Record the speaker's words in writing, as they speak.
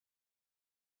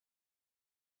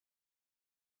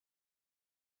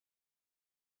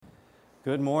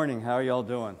Good morning. How are y'all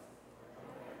doing?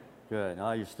 Good.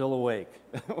 You're still awake.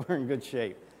 We're in good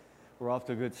shape. We're off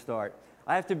to a good start.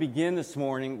 I have to begin this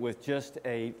morning with just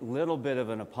a little bit of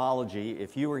an apology.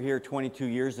 If you were here 22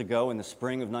 years ago in the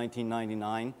spring of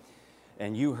 1999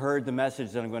 and you heard the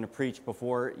message that I'm going to preach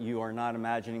before, you are not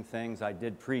imagining things. I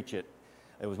did preach it.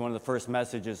 It was one of the first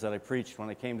messages that I preached when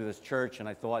I came to this church, and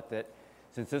I thought that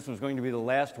since this was going to be the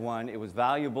last one, it was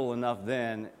valuable enough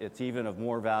then, it's even of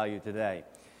more value today.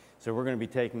 So we're going to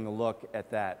be taking a look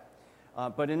at that.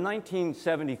 But in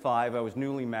 1975, I was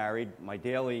newly married. My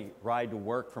daily ride to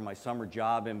work for my summer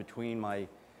job in between my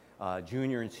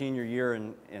junior and senior year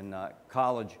in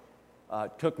college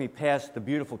took me past the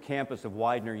beautiful campus of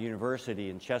Widener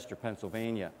University in Chester,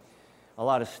 Pennsylvania. A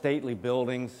lot of stately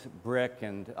buildings, brick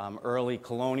and early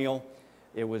colonial.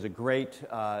 It was a great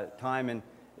time, and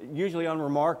usually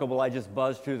unremarkable. I just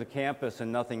buzzed through the campus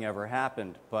and nothing ever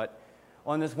happened. But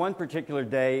on this one particular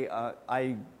day,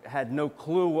 I had no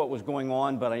clue what was going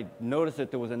on, but I noticed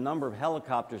that there was a number of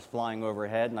helicopters flying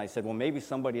overhead, and I said, well, maybe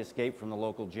somebody escaped from the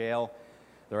local jail.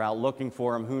 They're out looking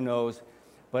for him, who knows.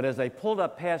 But as I pulled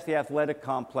up past the athletic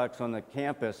complex on the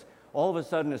campus, all of a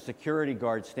sudden a security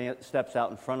guard steps out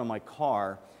in front of my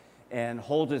car and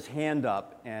holds his hand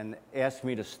up and asks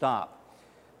me to stop.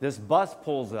 This bus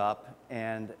pulls up,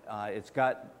 and it's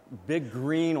got big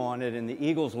green on it and the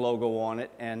Eagles logo on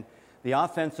it, and the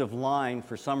offensive line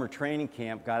for summer training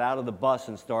camp got out of the bus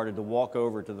and started to walk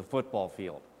over to the football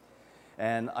field.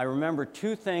 And I remember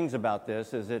two things about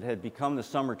this, as it had become the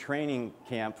summer training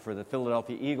camp for the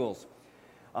Philadelphia Eagles.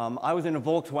 I was in a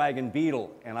Volkswagen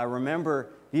Beetle, and I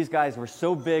remember these guys were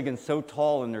so big and so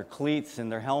tall in their cleats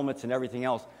and their helmets and everything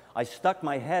else. I stuck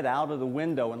my head out of the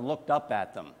window and looked up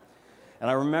at them. And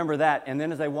I remember that. And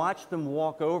then as I watched them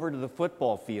walk over to the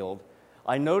football field,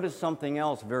 I noticed something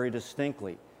else very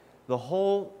distinctly. The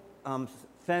whole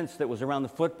fence that was around the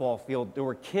football field, there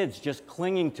were kids just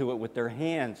clinging to it with their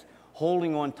hands,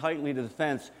 holding on tightly to the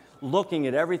fence, looking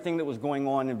at everything that was going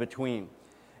on in between.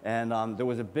 And there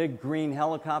was a big green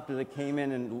helicopter that came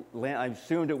in, and I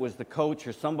assumed it was the coach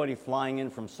or somebody flying in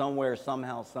from somewhere,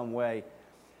 somehow, some way.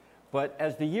 But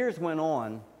as the years went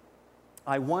on,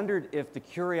 I wondered if the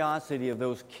curiosity of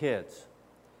those kids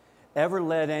ever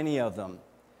led any of them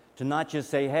to not just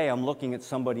say, hey, I'm looking at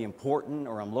somebody important,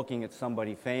 or I'm looking at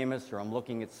somebody famous, or I'm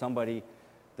looking at somebody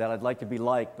that I'd like to be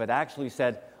like, but actually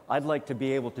said, I'd like to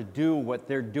be able to do what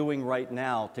they're doing right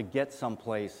now to get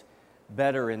someplace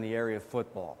better in the area of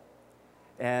football.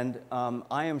 And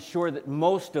I am sure that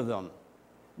most of them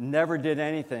never did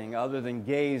anything other than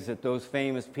gaze at those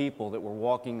famous people that were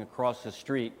walking across the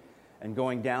street and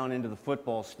going down into the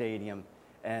football stadium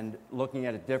and looking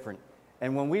at it different.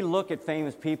 And when we look at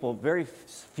famous people, very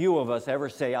few of us ever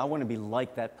say, I want to be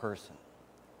like that person.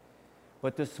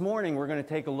 But this morning, we're going to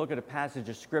take a look at a passage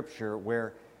of Scripture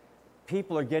where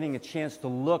people are getting a chance to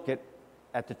look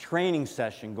at the training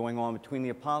session going on between the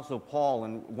Apostle Paul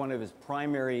and one of his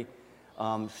primary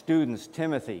students,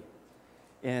 Timothy,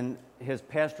 in his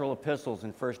pastoral epistles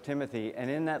in 1 Timothy. And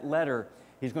in that letter,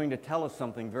 he's going to tell us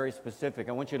something very specific.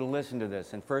 I want you to listen to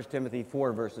this in 1 Timothy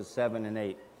 4, verses 7 and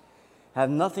 8. Have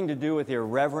nothing to do with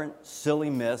irreverent, silly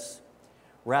myths.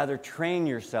 Rather, train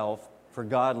yourself for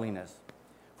godliness.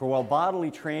 For while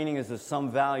bodily training is of some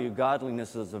value,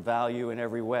 godliness is of value in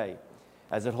every way,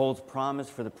 as it holds promise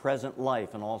for the present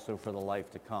life and also for the life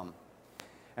to come.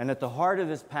 And at the heart of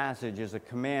this passage is a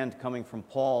command coming from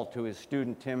Paul to his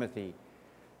student Timothy.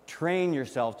 Train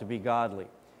yourself to be godly.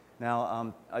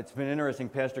 Now, it's been interesting.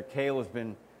 Pastor Cale has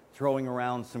been throwing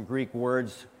around some Greek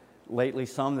words lately,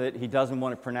 some that he doesn't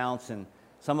want to pronounce, and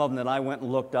some of them that I went and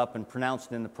looked up and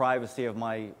pronounced in the privacy of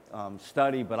my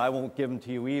study, but I won't give them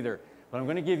to you either. But I'm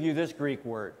going to give you this Greek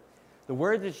word. The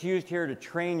word that's used here to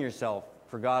train yourself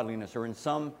for godliness, or in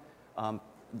some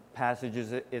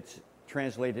passages it's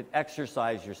translated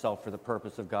exercise yourself for the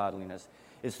purpose of godliness.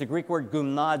 It's the Greek word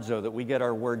gymnazo that we get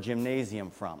our word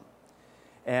gymnasium from.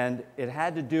 And it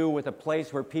had to do with a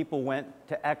place where people went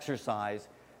to exercise,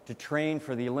 to train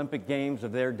for the Olympic Games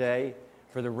of their day,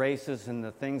 for the races and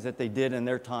the things that they did in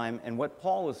their time. And what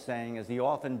Paul is saying, as he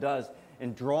often does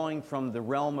in drawing from the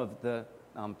realm of the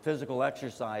physical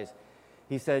exercise,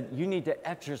 he said, you need to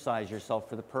exercise yourself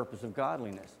for the purpose of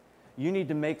godliness. You need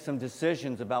to make some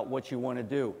decisions about what you want to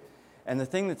do. And the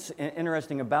thing that's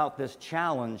interesting about this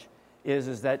challenge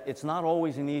is that it's not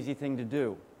always an easy thing to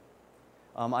do.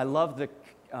 I love the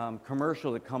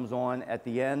commercial that comes on at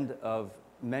the end of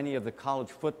many of the college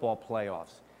football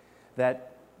playoffs,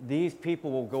 that these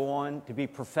people will go on to be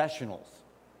professionals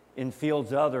in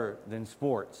fields other than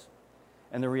sports.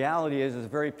 And the reality is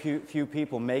very few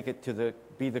people make it to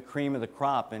be the cream of the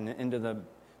crop and into the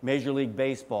Major League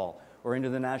Baseball or into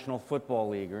the National Football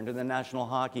League or into the National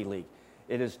Hockey League.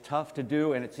 It is tough to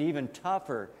do, and it's even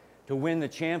tougher to win the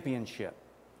championship.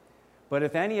 But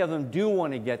if any of them do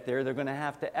want to get there, they're going to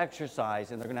have to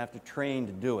exercise and they're going to have to train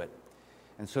to do it.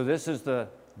 And so this is the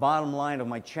bottom line of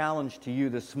my challenge to you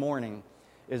this morning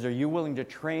is, are you willing to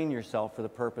train yourself for the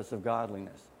purpose of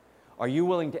godliness? Are you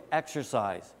willing to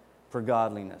exercise for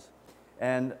godliness?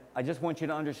 And I just want you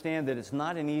to understand that it's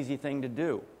not an easy thing to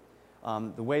do.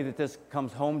 The way that this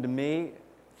comes home to me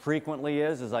frequently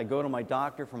is I go to my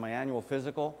doctor for my annual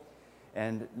physical,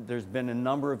 and there's been a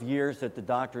number of years that the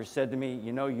doctor has said to me,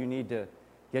 you know, you need to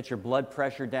get your blood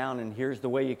pressure down, and here's the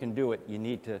way you can do it. You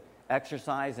need to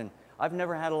exercise, and I've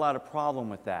never had a lot of problem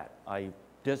with that. I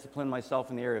discipline myself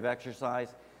in the area of exercise,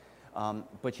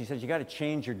 but she says, you got to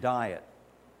change your diet.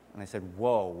 And I said,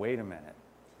 whoa, wait a minute.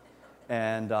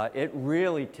 And it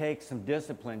really takes some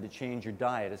discipline to change your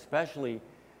diet, especially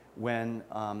when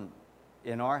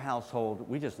in our household,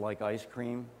 we just like ice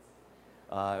cream.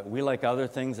 We like other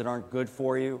things that aren't good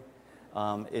for you.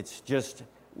 It's just,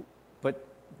 but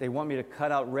they want me to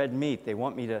cut out red meat. They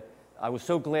want me to, I was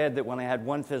so glad that when I had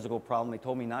one physical problem, they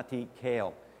told me not to eat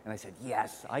kale. And I said,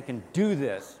 yes, I can do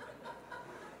this.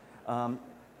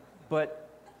 But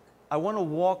I want to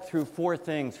walk through 4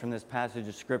 things from this passage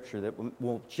of Scripture that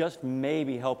will just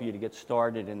maybe help you to get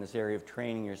started in this area of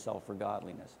training yourself for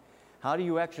godliness. How do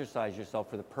you exercise yourself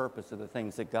for the purpose of the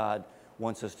things that God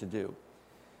wants us to do?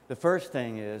 The first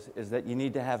thing is that you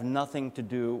need to have nothing to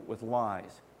do with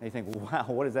lies. And you think, wow,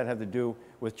 what does that have to do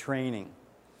with training?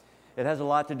 It has a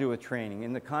lot to do with training.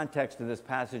 In the context of this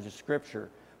passage of Scripture,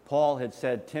 Paul had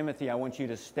said, Timothy, I want you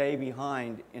to stay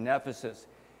behind in Ephesus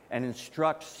and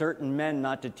instruct certain men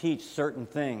not to teach certain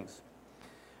things.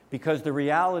 Because the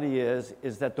reality is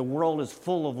that the world is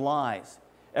full of lies.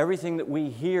 Everything that we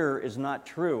hear is not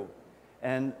true.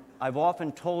 And I've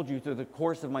often told you through the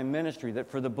course of my ministry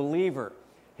that for the believer,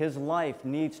 his life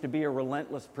needs to be a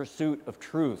relentless pursuit of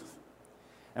truth.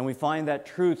 And we find that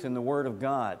truth in the Word of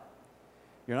God.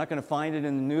 You're not going to find it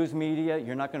in the news media.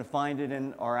 You're not going to find it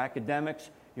in our academics.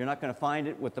 You're not going to find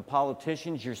it with the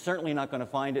politicians. You're certainly not going to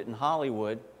find it in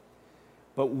Hollywood.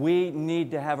 But we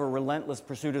need to have a relentless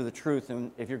pursuit of the truth.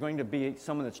 And if you're going to be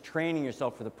someone that's training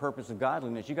yourself for the purpose of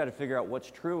godliness, you've got to figure out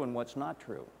what's true and what's not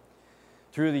true.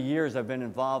 Through the years, I've been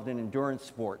involved in endurance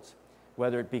sports,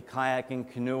 whether it be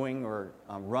kayaking, canoeing, or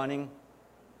running,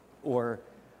 or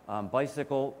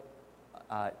bicycle.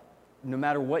 No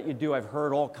matter what you do, I've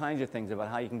heard all kinds of things about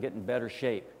how you can get in better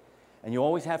shape. And you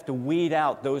always have to weed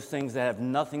out those things that have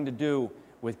nothing to do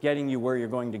with getting you where you're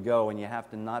going to go, and you have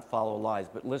to not follow lies.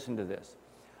 But listen to this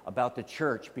about the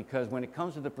church, because when it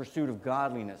comes to the pursuit of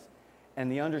godliness and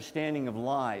the understanding of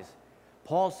lies,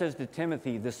 Paul says to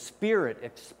Timothy, the Spirit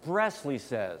expressly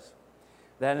says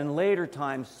that in later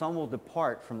times some will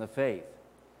depart from the faith.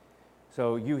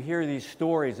 So you hear these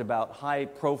stories about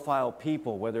high-profile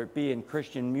people, whether it be in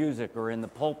Christian music or in the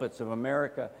pulpits of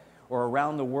America or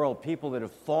around the world, people that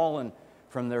have fallen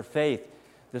from their faith.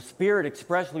 The Spirit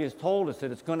expressly has told us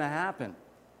that it's going to happen,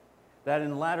 that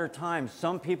in latter times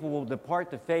some people will depart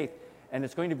the faith, and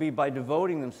it's going to be by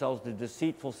devoting themselves to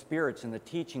deceitful spirits and the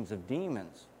teachings of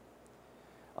demons.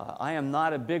 I am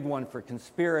not a big one for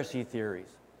conspiracy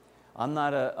theories. I'm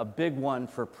not a big one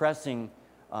for pressing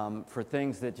for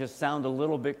things that just sound a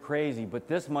little bit crazy, but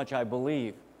this much I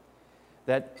believe,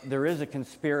 that there is a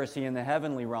conspiracy in the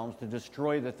heavenly realms to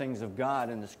destroy the things of God,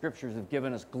 and the Scriptures have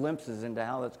given us glimpses into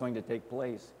how that's going to take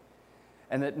place,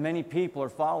 and that many people are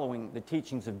following the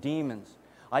teachings of demons.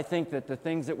 I think that the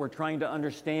things that we're trying to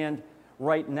understand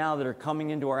right now that are coming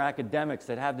into our academics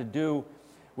that have to do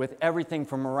with everything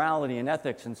from morality and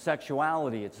ethics and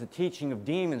sexuality, it's the teaching of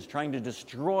demons trying to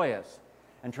destroy us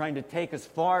and trying to take us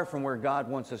far from where God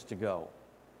wants us to go.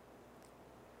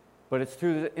 But it's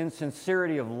through the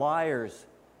insincerity of liars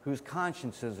whose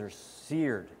consciences are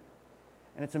seared.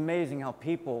 And it's amazing how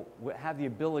people have the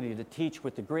ability to teach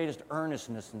with the greatest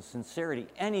earnestness and sincerity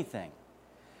anything,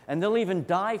 and they'll even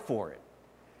die for it.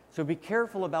 So be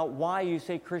careful about why you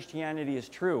say Christianity is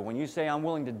true. When you say, I'm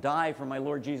willing to die for my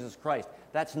Lord Jesus Christ,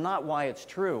 that's not why it's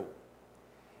true.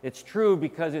 It's true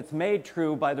because it's made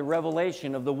true by the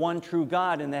revelation of the one true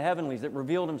God in the heavenlies that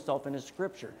revealed himself in his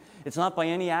Scripture. It's not by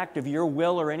any act of your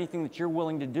will or anything that you're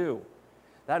willing to do.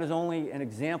 That is only an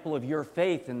example of your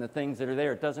faith in the things that are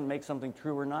there. It doesn't make something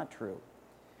true or not true.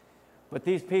 But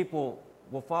these people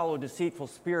will follow deceitful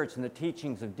spirits and the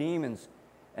teachings of demons,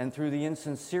 and through the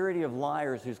insincerity of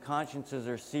liars whose consciences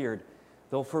are seared,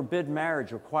 they'll forbid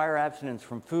marriage, require abstinence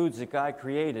from foods that God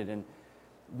created. And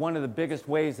one of the biggest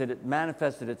ways that it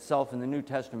manifested itself in the New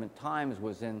Testament times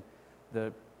was in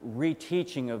the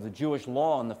reteaching of the Jewish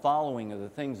law and the following of the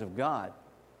things of God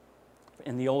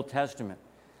in the Old Testament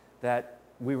that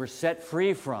we were set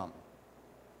free from.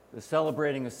 The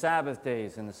celebrating of Sabbath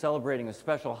days and the celebrating of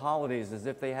special holidays as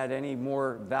if they had any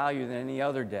more value than any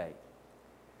other day.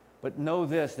 But know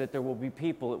this, that there will be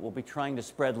people that will be trying to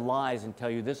spread lies and tell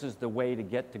you this is the way to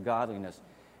get to godliness.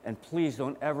 And please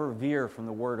don't ever veer from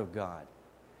the Word of God.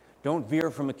 Don't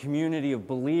veer from a community of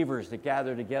believers that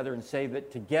gather together and say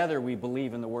that together we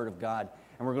believe in the Word of God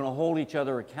and we're going to hold each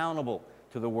other accountable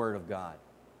to the Word of God.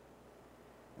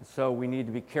 And so we need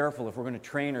to be careful if we're going to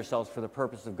train ourselves for the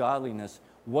purpose of godliness.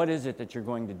 What is it that you're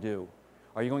going to do?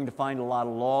 Are you going to find a lot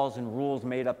of laws and rules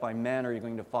made up by men, or are you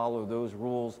going to follow those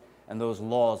rules and those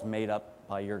laws made up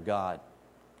by your God?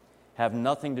 Have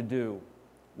nothing to do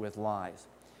with lies.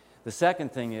 The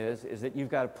second thing is that you've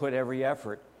got to put every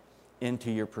effort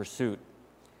into your pursuit.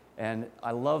 And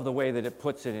I love the way that it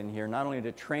puts it in here, not only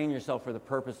to train yourself for the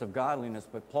purpose of godliness,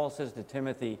 but Paul says to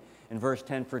Timothy in verse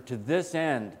 10, "For to this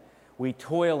end we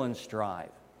toil and strive,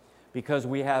 because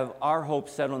we have our hope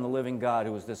set on the living God,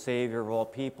 who is the Savior of all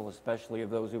people, especially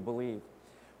of those who believe."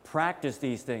 Practice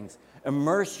these things.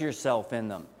 Immerse yourself in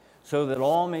them so that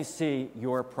all may see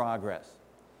your progress.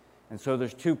 And so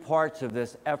there's two parts of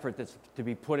this effort that's to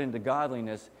be put into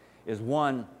godliness. Is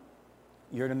one,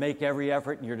 you're to make every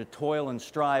effort, and you're to toil and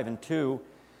strive. And two,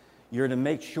 you're to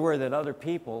make sure that other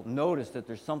people notice that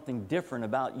there's something different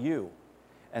about you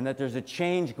and that there's a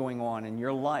change going on in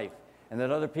your life, and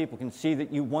that other people can see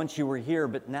that once you were here,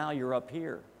 but now you're up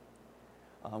here.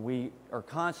 We are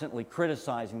constantly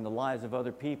criticizing the lives of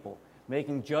other people,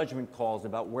 making judgment calls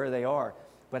about where they are.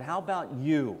 But how about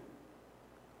you?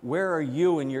 Where are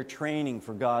you in your training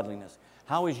for godliness?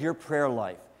 How is your prayer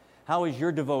life? How is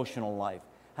your devotional life?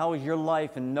 How is your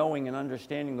life in knowing and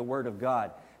understanding the Word of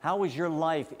God? How is your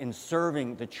life in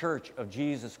serving the church of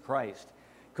Jesus Christ?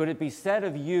 Could it be said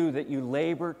of you that you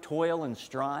labor, toil, and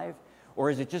strive? Or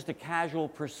is it just a casual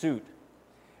pursuit?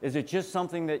 Is it just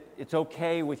something that it's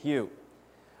okay with you?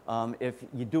 If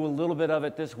you do a little bit of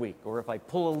it this week, or if I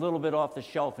pull a little bit off the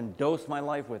shelf and dose my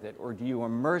life with it, or do you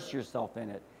immerse yourself in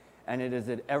it, and it is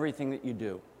at everything that you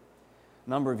do? A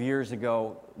number of years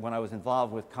ago, when I was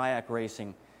involved with kayak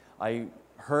racing, I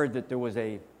heard that there was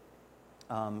a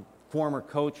former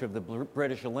coach of the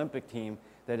British Olympic team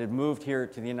that had moved here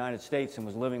to the United States and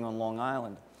was living on Long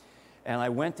Island. And I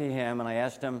went to him and I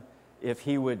asked him if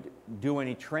he would do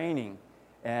any training.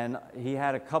 And he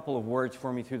had a couple of words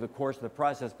for me through the course of the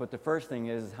process, but the first thing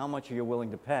is, how much are you willing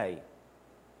to pay?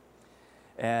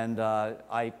 And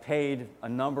I paid a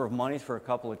number of monies for a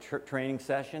couple of training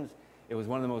sessions. It was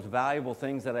one of the most valuable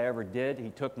things that I ever did. He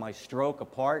took my stroke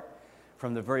apart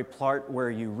from the very part where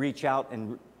you reach out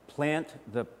and plant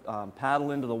the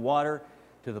paddle into the water,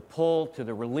 to the pull, to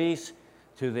the release,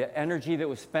 to the energy that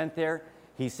was spent there.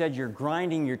 He said, you're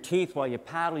grinding your teeth while you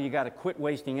paddle. You got to quit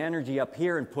wasting energy up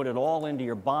here and put it all into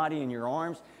your body and your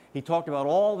arms. He talked about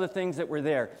all the things that were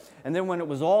there. And then when it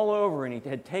was all over and he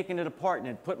had taken it apart and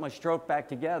had put my stroke back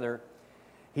together,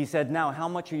 he said, now, how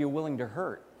much are you willing to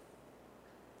hurt?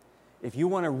 If you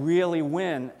want to really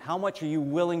win, how much are you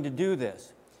willing to do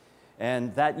this?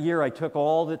 And that year I took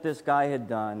all that this guy had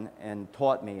done and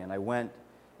taught me, and I went,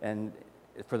 and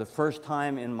for the first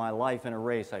time in my life in a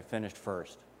race, I finished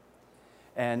first.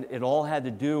 And it all had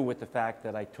to do with the fact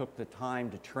that I took the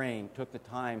time to train, took the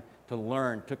time to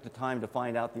learn, took the time to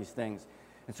find out these things.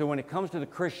 And so when it comes to the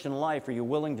Christian life, are you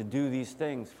willing to do these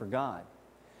things for God?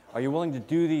 Are you willing to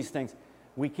do these things?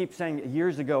 We keep saying,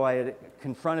 years ago I had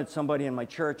confronted somebody in my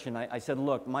church, and I said,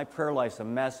 look, my prayer life's a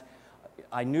mess.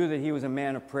 I knew that he was a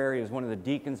man of prayer. He was one of the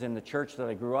deacons in the church that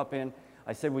I grew up in.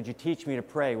 I said, would you teach me to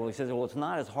pray? Well, he says, well, it's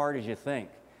not as hard as you think.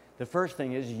 The first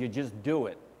thing is you just do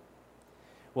it.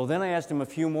 Well, then I asked him a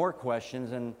few more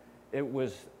questions, and it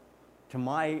was to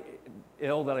my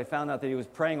ill that I found out that he was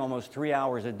praying almost 3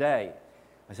 hours a day.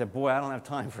 I said, boy, I don't have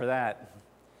time for that.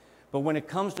 But when it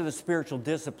comes to the spiritual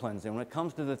disciplines and when it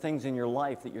comes to the things in your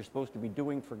life that you're supposed to be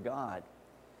doing for God,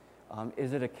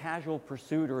 is it a casual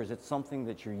pursuit, or is it something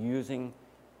that you're using,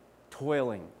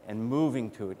 toiling and moving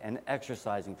to it and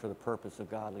exercising for the purpose of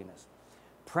godliness?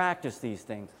 Practice these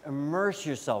things. Immerse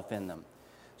yourself in them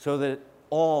so that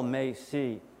all may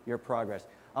see your progress.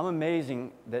 I'm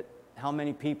amazing that how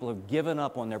many people have given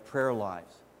up on their prayer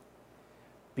lives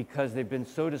because they've been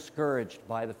so discouraged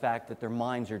by the fact that their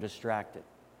minds are distracted.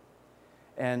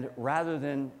 And rather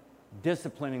than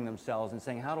disciplining themselves and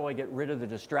saying, how do I get rid of the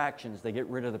distractions, they get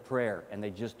rid of the prayer, and they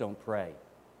just don't pray.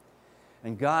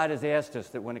 And God has asked us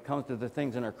that when it comes to the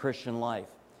things in our Christian life,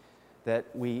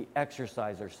 that we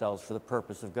exercise ourselves for the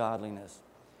purpose of godliness.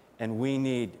 and we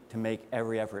need to make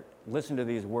every effort. Listen to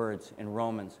these words in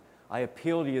Romans. I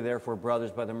appeal to you, therefore,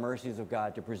 brothers, by the mercies of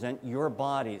God, to present your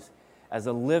bodies as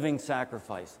a living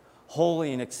sacrifice,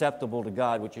 holy and acceptable to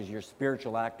God, which is your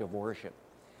spiritual act of worship.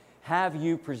 Have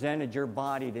you presented your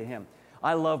body to Him?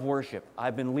 I love worship.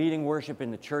 I've been leading worship in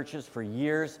the churches for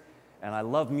years, and I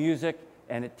love music,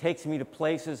 and it takes me to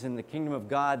places in the kingdom of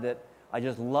God that I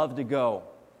just love to go.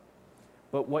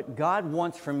 But what God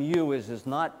wants from you is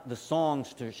not the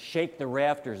songs to shake the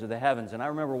rafters of the heavens. And I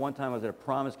remember one time I was at a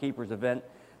Promise Keepers event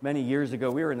many years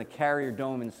ago. We were in the Carrier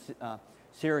Dome in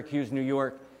Syracuse, New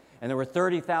York, and there were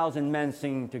 30,000 men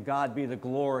singing "To God Be the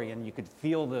Glory," and you could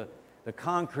feel the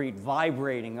concrete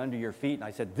vibrating under your feet. And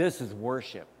I said, this is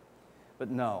worship. But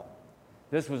no,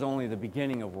 this was only the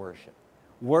beginning of worship.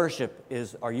 Worship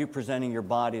is, are you presenting your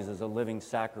bodies as a living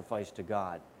sacrifice to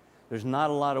God? There's not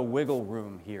a lot of wiggle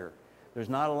room here. There's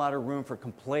not a lot of room for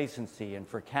complacency and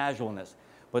for casualness,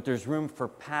 but there's room for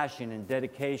passion and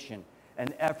dedication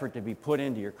and effort to be put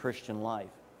into your Christian life.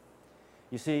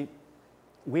 You see,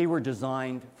 we were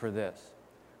designed for this.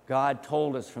 God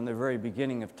told us from the very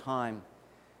beginning of time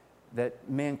that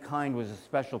mankind was a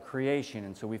special creation,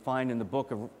 and so we find in the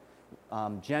book of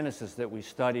Genesis that we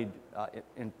studied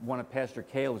in one of Pastor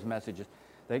Caleb's messages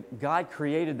that God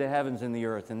created the heavens and the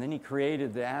earth, and then He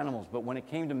created the animals, but when it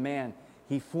came to man,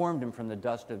 He formed him from the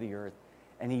dust of the earth,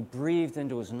 and He breathed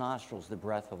into his nostrils the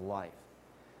breath of life.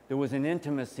 There was an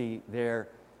intimacy there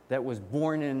that was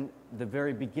born in the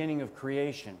very beginning of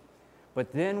creation.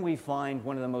 But then we find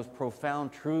one of the most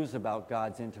profound truths about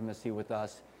God's intimacy with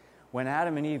us when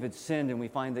Adam and Eve had sinned, and we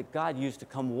find that God used to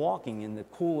come walking in the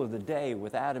cool of the day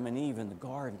with Adam and Eve in the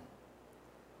garden.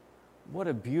 What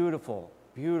a beautiful,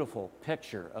 beautiful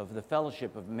picture of the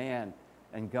fellowship of man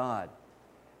and God.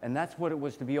 And that's what it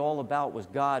was to be all about, was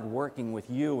God working with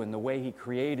you in the way He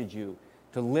created you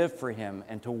to live for Him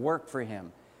and to work for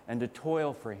Him and to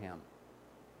toil for Him.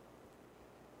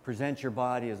 Present your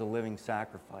body as a living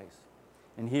sacrifice.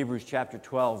 In Hebrews chapter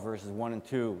 12, verses 1 and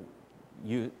 2,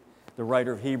 the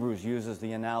writer of Hebrews uses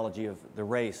the analogy of the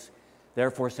race.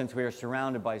 Therefore, since we are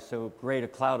surrounded by so great a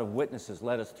cloud of witnesses,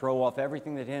 let us throw off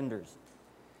everything that hinders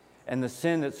and the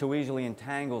sin that so easily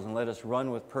entangles, and let us run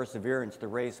with perseverance the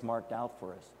race marked out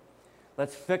for us.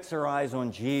 Let's fix our eyes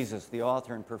on Jesus, the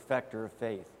author and perfecter of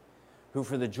faith, who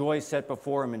for the joy set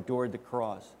before Him endured the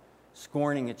cross,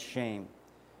 scorning its shame,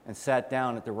 and sat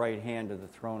down at the right hand of the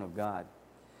throne of God.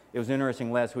 It was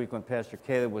interesting last week when Pastor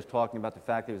Caleb was talking about the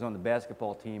fact that he was on the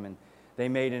basketball team, and they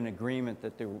made an agreement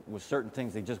that there were certain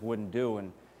things they just wouldn't do.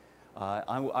 And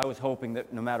I was hoping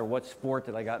that no matter what sport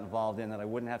that I got involved in, that I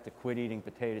wouldn't have to quit eating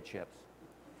potato chips.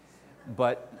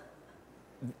 But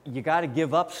you got to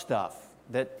give up stuff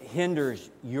that hinders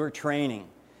your training.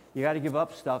 You got to give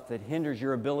up stuff that hinders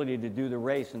your ability to do the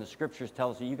race. And the Scriptures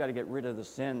tell us that you got to get rid of the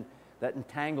sin that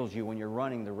entangles you when you're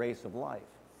running the race of life,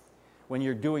 when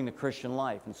you're doing the Christian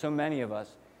life. And so many of us,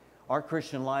 our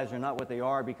Christian lives are not what they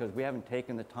are because we haven't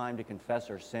taken the time to confess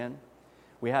our sin.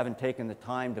 We haven't taken the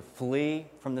time to flee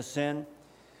from the sin.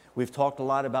 We've talked a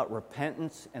lot about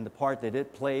repentance and the part that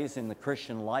it plays in the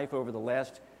Christian life over the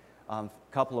last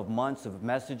couple of months of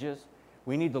messages.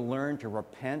 We need to learn to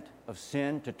repent of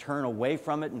sin, to turn away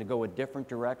from it and to go a different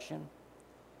direction.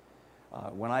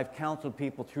 When I've counseled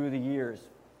people through the years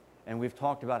and we've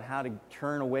talked about how to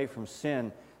turn away from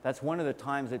sin, that's one of the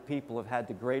times that people have had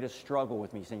the greatest struggle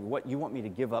with me, saying, "What, you want me to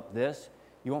give up this?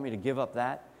 You want me to give up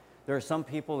that?" There are some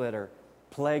people that are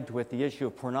plagued with the issue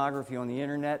of pornography on the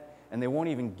internet, and they won't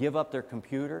even give up their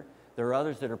computer. There are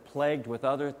others that are plagued with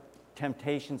other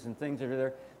temptations and things that are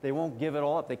there. They won't give it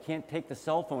all up. They can't take the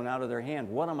cell phone out of their hand.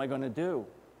 What am I going to do?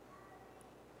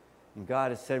 And God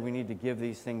has said we need to give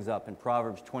these things up. In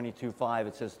Proverbs 22:5,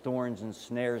 it says, "Thorns and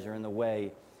snares are in the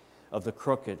way of the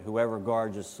crooked. Whoever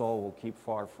guards his soul will keep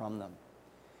far from them."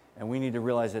 And we need to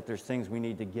realize that there's things we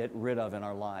need to get rid of in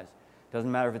our lives. It doesn't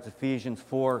matter if it's Ephesians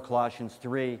 4 or Colossians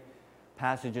 3,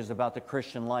 passages about the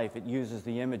Christian life. It uses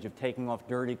the image of taking off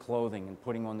dirty clothing and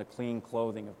putting on the clean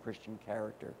clothing of Christian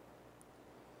character.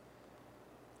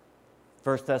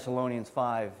 1 Thessalonians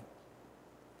 5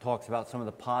 talks about some of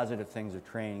the positive things of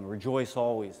training. Rejoice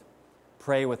always.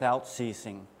 Pray without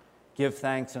ceasing. Give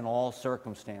thanks in all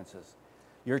circumstances.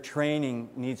 Your training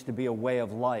needs to be a way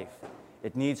of life.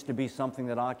 It needs to be something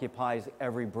that occupies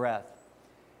every breath.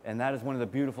 And that is one of the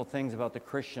beautiful things about the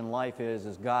Christian life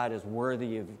is God is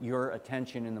worthy of your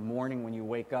attention in the morning when you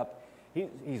wake up.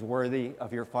 He's worthy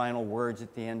of your final words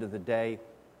at the end of the day.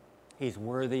 He's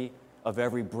worthy of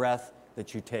every breath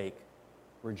that you take.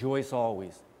 Rejoice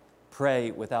always.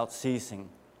 Pray without ceasing.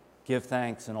 Give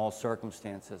thanks in all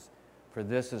circumstances. For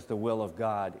this is the will of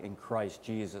God in Christ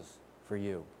Jesus for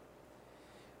you.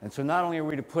 And so not only are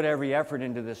we to put every effort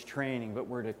into this training, but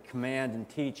we're to command and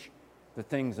teach the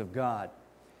things of God.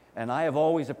 And I have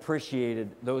always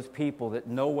appreciated those people that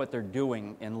know what they're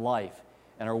doing in life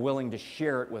and are willing to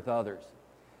share it with others.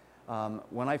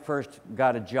 When I first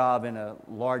got a job in a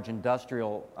large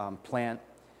industrial plant,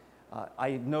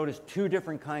 I noticed two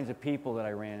different kinds of people that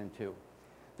I ran into.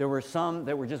 There were some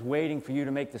that were just waiting for you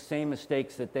to make the same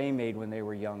mistakes that they made when they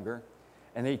were younger,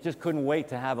 and they just couldn't wait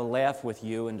to have a laugh with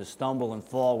you and to stumble and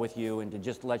fall with you and to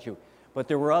just let you. But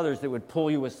there were others that would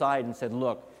pull you aside and said,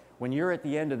 look, when you're at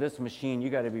the end of this machine, you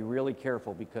got to be really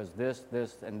careful because this,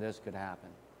 and this could happen.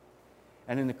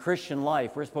 And in the Christian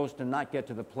life, we're supposed to not get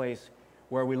to the place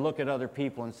where we look at other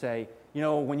people and say, you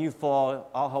know, when you fall,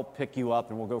 I'll help pick you up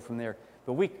and we'll go from there.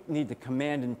 But we need to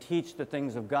command and teach the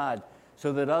things of God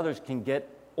so that others can get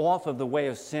off of the way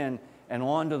of sin and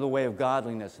onto the way of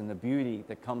godliness and the beauty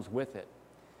that comes with it,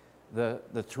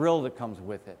 the thrill that comes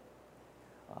with it.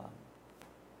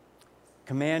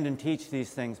 Command and teach these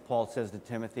things, Paul says to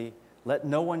Timothy. Let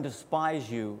no one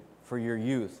despise you for your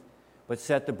youth, but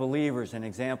set the believers an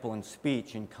example in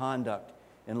speech, in conduct,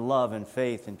 in love, and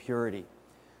faith, and purity.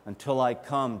 Until I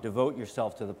come, devote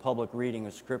yourself to the public reading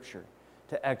of Scripture,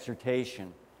 to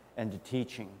exhortation, and to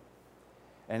teaching.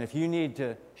 And if you need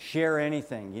to share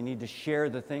anything, you need to share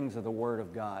the things of the Word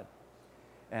of God.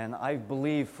 And I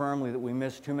believe firmly that we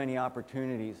miss too many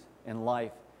opportunities in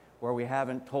life where we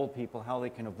haven't told people how they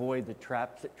can avoid the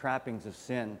trappings of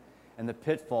sin and the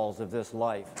pitfalls of this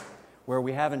life, where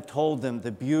we haven't told them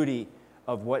the beauty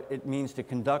of what it means to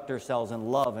conduct ourselves in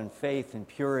love and faith and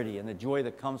purity and the joy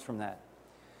that comes from that.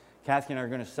 Kathy and I are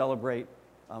going to celebrate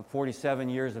 47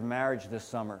 years of marriage this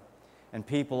summer, and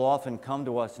people often come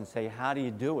to us and say, how do you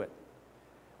do it?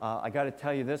 I got to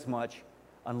tell you this much,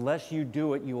 unless you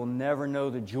do it, you will never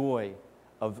know the joy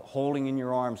of holding in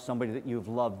your arms somebody that you've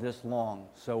loved this long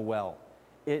so well.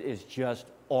 It is just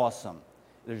awesome.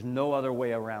 There's no other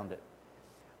way around it.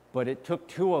 But it took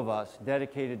two of us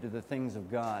dedicated to the things of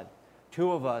God,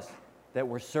 two of us that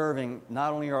were serving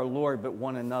not only our Lord but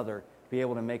one another, to be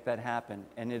able to make that happen.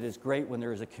 And it is great when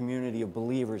there is a community of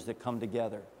believers that come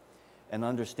together and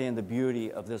understand the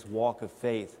beauty of this walk of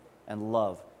faith and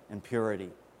love and purity.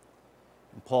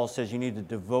 And Paul says you need to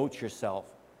devote yourself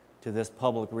to this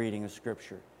public reading of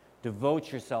Scripture.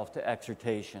 Devote yourself to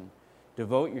exhortation.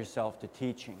 Devote yourself to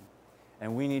teaching.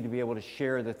 And we need to be able to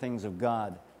share the things of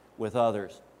God with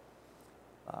others.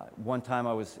 One time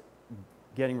I was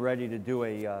getting ready to do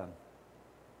a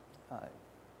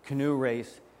canoe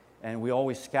race, and we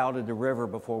always scouted the river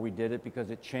before we did it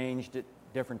because it changed at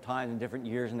different times and different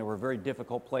years, and there were very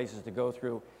difficult places to go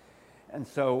through. And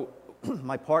so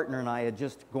my partner and I had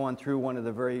just gone through one of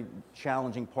the very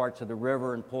challenging parts of the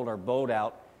river and pulled our boat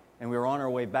out, and we were on our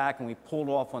way back, and we pulled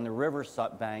off on the river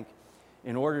bank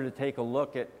in order to take a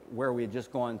look at where we had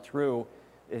just gone through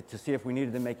to see if we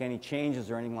needed to make any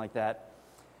changes or anything like that.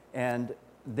 And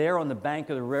there on the bank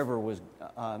of the river was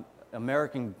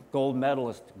American gold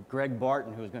medalist Greg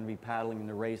Barton, who was going to be paddling in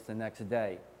the race the next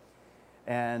day.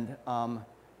 And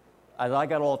as I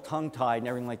got all tongue-tied and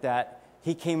everything like that,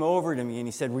 he came over to me and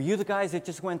he said, were you the guys that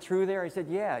just went through there? I said,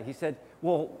 yeah. He said,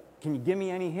 well, can you give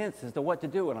me any hints as to what to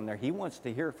do? And I'm there. He wants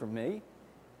to hear from me.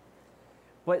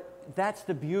 But that's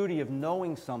the beauty of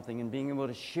knowing something and being able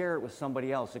to share it with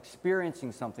somebody else,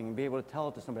 experiencing something and be able to tell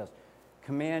it to somebody else.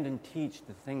 Command and teach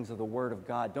the things of the Word of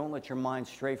God. Don't let your mind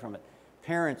stray from it.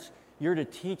 Parents, you're to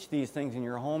teach these things in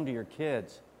your home to your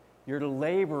kids. You're to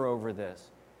labor over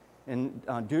this. In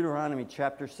Deuteronomy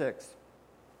chapter 6,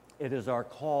 it is our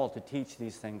call to teach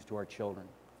these things to our children.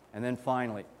 And then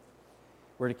finally,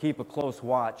 we're to keep a close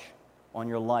watch on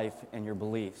your life and your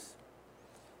beliefs.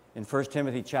 In 1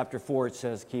 Timothy chapter 4, it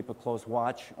says, keep a close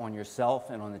watch on yourself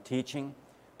and on the teaching.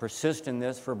 Persist in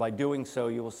this, for by doing so,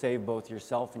 you will save both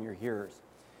yourself and your hearers.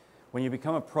 When you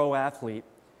become a pro athlete,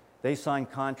 they sign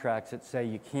contracts that say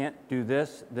you can't do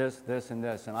this, this, this, and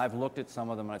this. And I've looked at some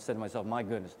of them and I've said to myself, my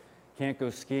goodness, can't go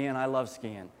skiing. I love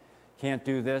skiing. Can't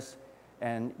do this.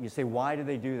 And you say, why do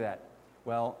they do that?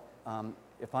 Well,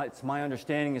 if my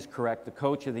understanding is correct, the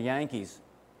coach of the Yankees,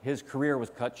 his career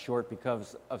was cut short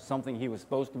because of something he was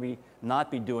supposed to not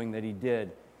be doing that he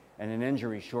did, and an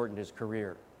injury shortened his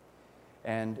career.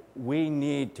 And we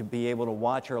need to be able to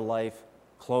watch our life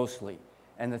closely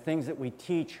and the things that we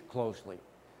teach closely,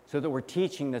 so that we're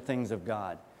teaching the things of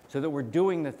God, so that we're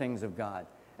doing the things of God,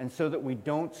 and so that we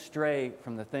don't stray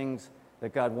from the things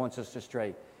that God wants us to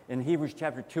stray. In Hebrews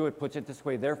chapter 2, it puts it this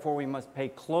way, therefore we must pay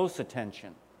close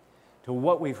attention to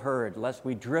what we've heard, lest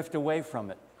we drift away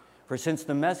from it. For since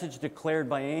the message declared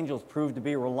by angels proved to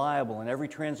be reliable, and every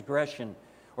transgression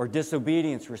or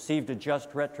disobedience received a just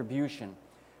retribution,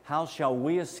 How shall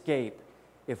we escape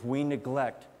if we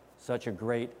neglect such a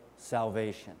great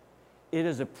salvation? It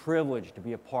is a privilege to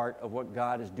be a part of what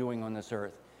God is doing on this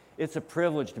earth. It's a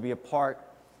privilege to be a part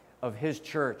of His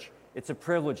church. It's a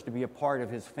privilege to be a part of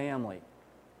His family.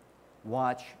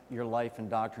 Watch your life and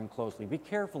doctrine closely. Be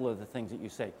careful of the things that you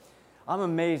say. I'm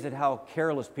amazed at how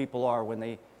careless people are when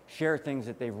they share things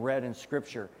that they've read in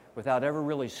Scripture without ever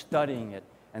really studying it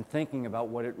and thinking about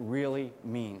what it really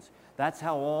means. That's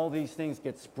how all these things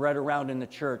get spread around in the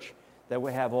church that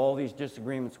we have all these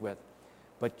disagreements with.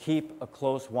 But keep a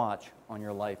close watch on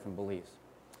your life and beliefs.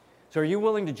 So are you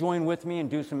willing to join with me and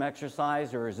do some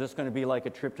exercise, or is this going to be like a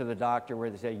trip to the doctor where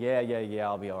they say, yeah,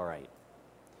 I'll be all right?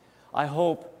 I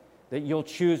hope that you'll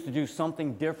choose to do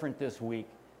something different this week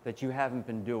that you haven't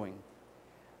been doing.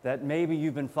 That maybe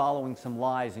you've been following some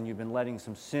lies and you've been letting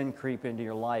some sin creep into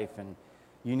your life, and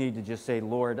you need to just say,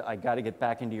 Lord, I got to get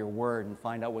back into your word and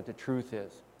find out what the truth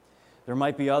is. There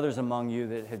might be others among you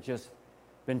that have just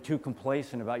been too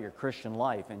complacent about your Christian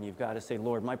life, and you've got to say,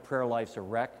 Lord, my prayer life's a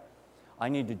wreck. I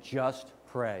need to just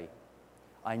pray.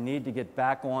 I need to get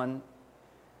back on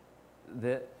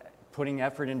putting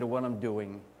effort into what I'm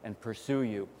doing and pursue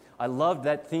you. I loved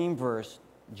that theme verse,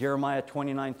 Jeremiah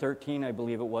 29:13, I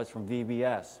believe it was, from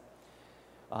VBS.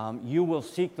 You will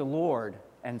seek the Lord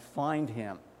and find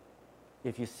Him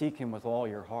if you seek Him with all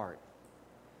your heart.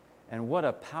 And what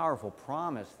a powerful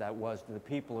promise that was to the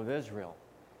people of Israel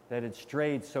that had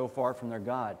strayed so far from their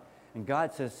God. And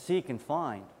God says, seek and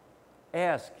find.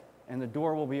 Ask, and the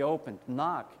door will be opened.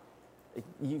 Knock.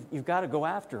 You've got to go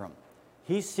after Him.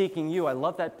 He's seeking you. I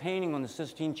love that painting on the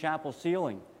Sistine Chapel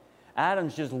ceiling.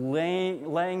 Adam's just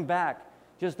laying back,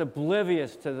 just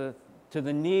oblivious to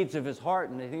the needs of his heart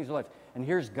and the things of life. And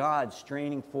here's God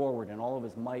straining forward in all of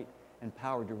His might and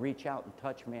power to reach out and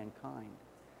touch mankind.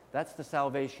 That's the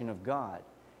salvation of God.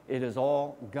 It is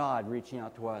all God reaching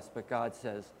out to us, but God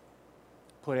says,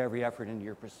 put every effort into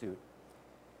your pursuit.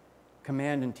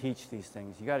 Command and teach these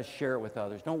things. You got to share it with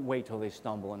others. Don't wait till they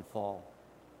stumble and fall.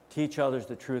 Teach others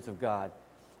the truth of God,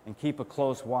 and keep a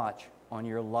close watch on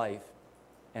your life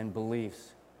and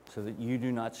beliefs so that you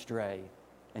do not stray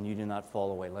and you do not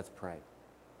fall away. Let's pray.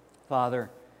 Father,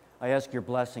 I ask your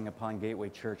blessing upon Gateway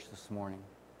Church this morning.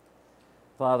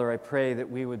 Father, I pray that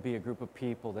we would be a group of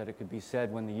people that it could be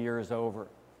said when the year is over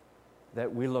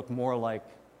that we look more like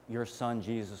your Son,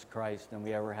 Jesus Christ, than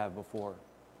we ever have before,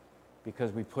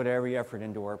 because we put every effort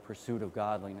into our pursuit of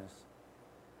godliness.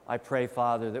 I pray,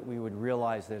 Father, that we would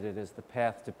realize that it is the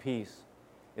path to peace.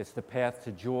 It's the path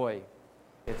to joy.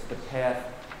 It's the path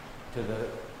to the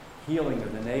healing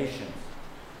of the nations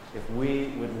if we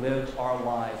would live our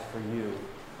lives for you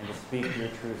and to speak your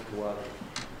truth to others.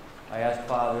 I ask,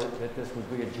 Father, that this would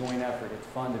be a joint effort. It's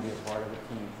fun to be a part of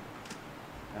a team.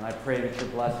 And I pray that your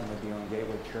blessing would be on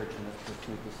Gateway Church in this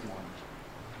pursuit this morning.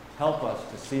 Help us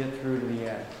to see it through to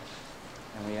the end.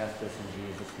 And we ask this in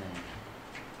Jesus' name.